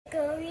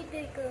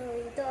Hickory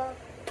Dickory Dock.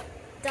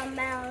 The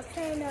mouse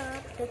ran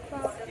up the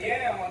clock.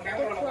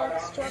 The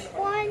clock struck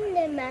one,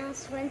 the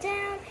mouse went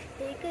down.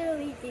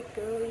 Hickory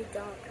Dickory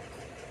Dock.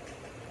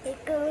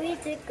 Hickory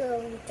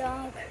Dickory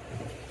Dock.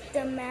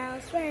 The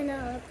mouse ran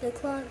up the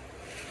clock.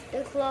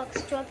 The clock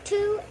struck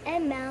two,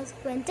 and mouse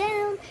went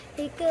down.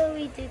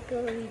 Hickory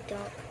Dickory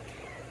Dock.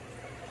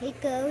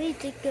 Hickory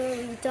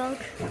Dickory Dock.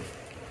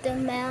 The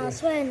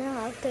mouse ran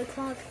up the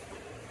clock.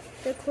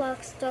 The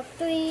clock struck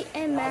three,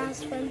 and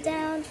mouse went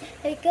down.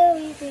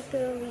 Hickory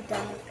Dickory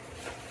Dock.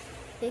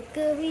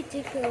 Hickory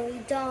Dickory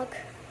Dock.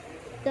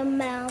 The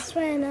mouse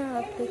ran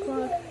up the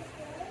clock.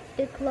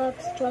 The clock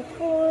struck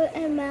four,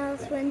 and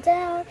mouse went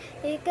down.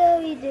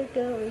 Hickory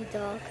Dickory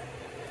Dock.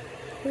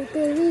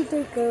 Hickory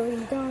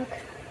Dickory Dock.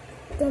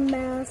 The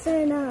mouse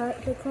ran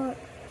up the clock.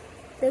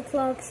 The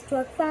clock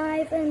struck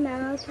five, and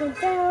mouse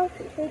went down.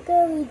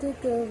 Hickory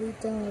Dickory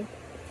Dock.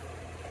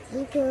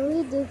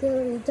 Hickory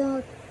Dickory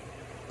Dock.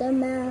 The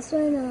mouse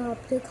went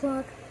up the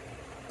clock.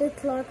 The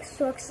clock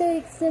struck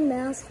six, the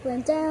mouse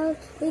went down.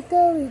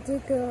 Hickory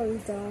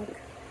Dickory Dock.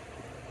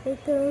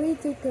 Hickory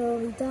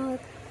Dickory Dock.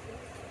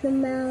 The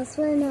mouse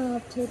went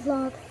up the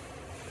clock.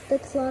 The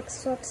clock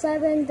struck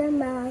seven, the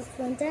mouse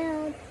went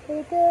down.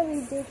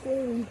 Hickory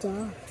Dickory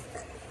Dock.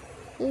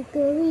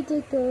 Hickory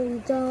Dickory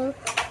Dock.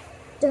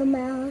 The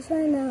mouse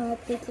went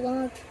up the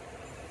clock.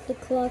 The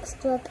clock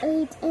struck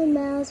eight, and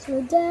mouse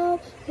went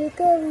down.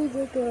 Hickory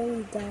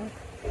Dickory Dock.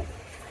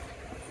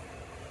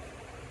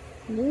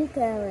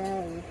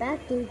 Hickory,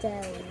 back to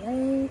Jerry,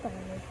 rain by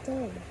the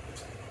day.